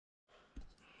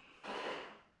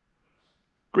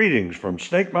Greetings from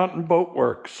Snake Mountain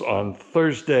Boatworks on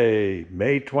Thursday,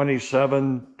 May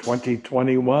 27,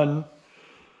 2021.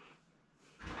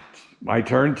 It's my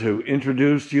turn to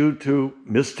introduce you to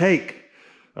Mistake,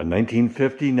 a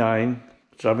 1959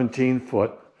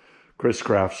 17-foot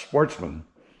Chris-Craft Sportsman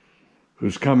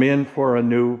who's come in for a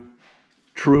new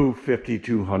true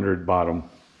 5200 bottom.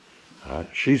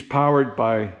 She's powered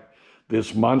by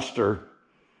this monster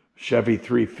Chevy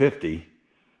 350.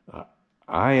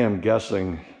 I am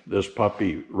guessing this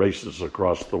puppy races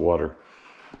across the water.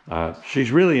 She's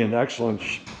really in excellent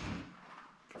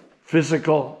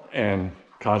physical and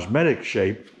cosmetic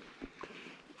shape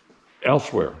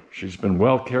elsewhere. She's been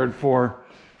well cared for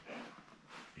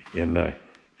in the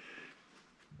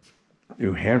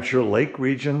New Hampshire Lake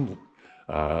region,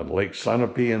 Lake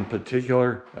Sunapee in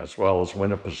particular, as well as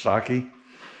Winnipesaukee.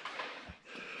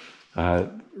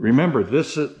 Remember,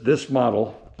 this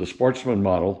model, the Sportsman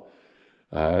model,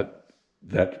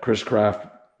 that Chris-Craft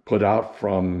put out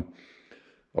from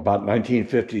about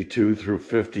 1952 through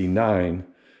 59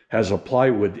 has a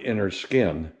plywood inner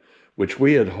skin, which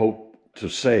we had hoped to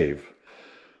save.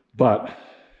 But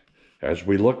as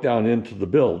we look down into the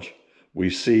bilge, we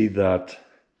see that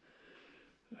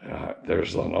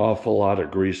there's an awful lot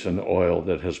of grease and oil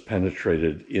that has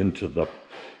penetrated into the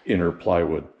inner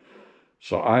plywood.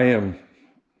 So I am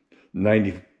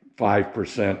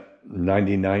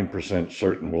 99%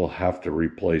 certain we'll have to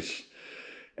replace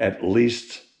at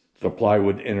least the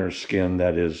plywood inner skin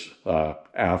that is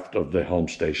aft of the helm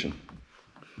station.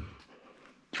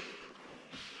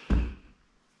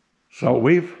 So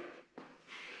we've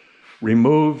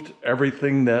removed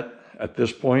everything that at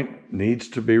this point needs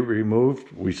to be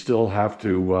removed. We still have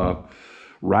to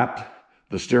wrap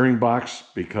the steering box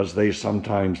because they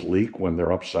sometimes leak when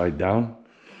they're upside down.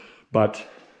 But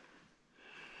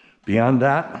beyond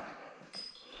that,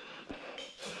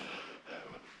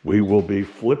 we will be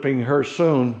flipping her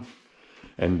soon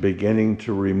and beginning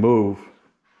to remove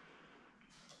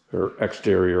her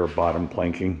exterior bottom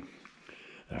planking.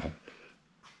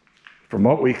 From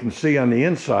what we can see on the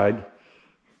inside,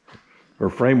 her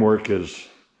framework is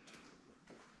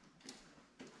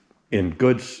in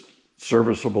good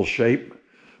serviceable shape,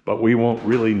 but we won't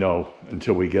really know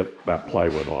until we get that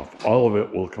plywood off. All of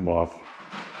it will come off.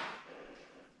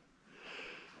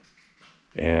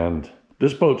 And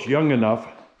this boat's young enough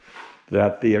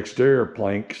that the exterior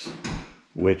planks,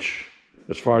 which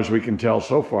as far as we can tell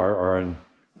so far are in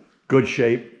good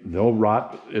shape, no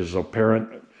rot is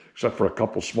apparent except for a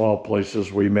couple small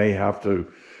places. We may have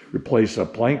to replace a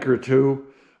plank or two.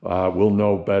 We'll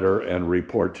know better and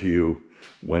report to you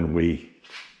when we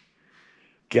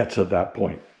get to that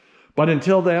point. But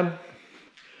until then,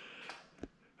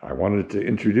 I wanted to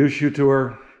introduce you to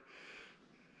her,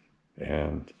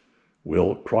 and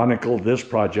we'll chronicle this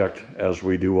project as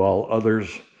we do all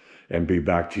others and be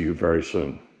back to you very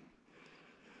soon.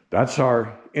 That's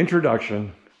our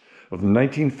introduction of the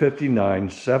 1959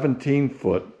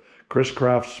 17-foot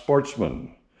Chris-Craft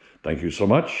Sportsman. Thank you so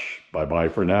much. Bye-bye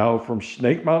for now from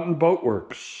Snake Mountain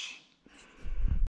Boatworks.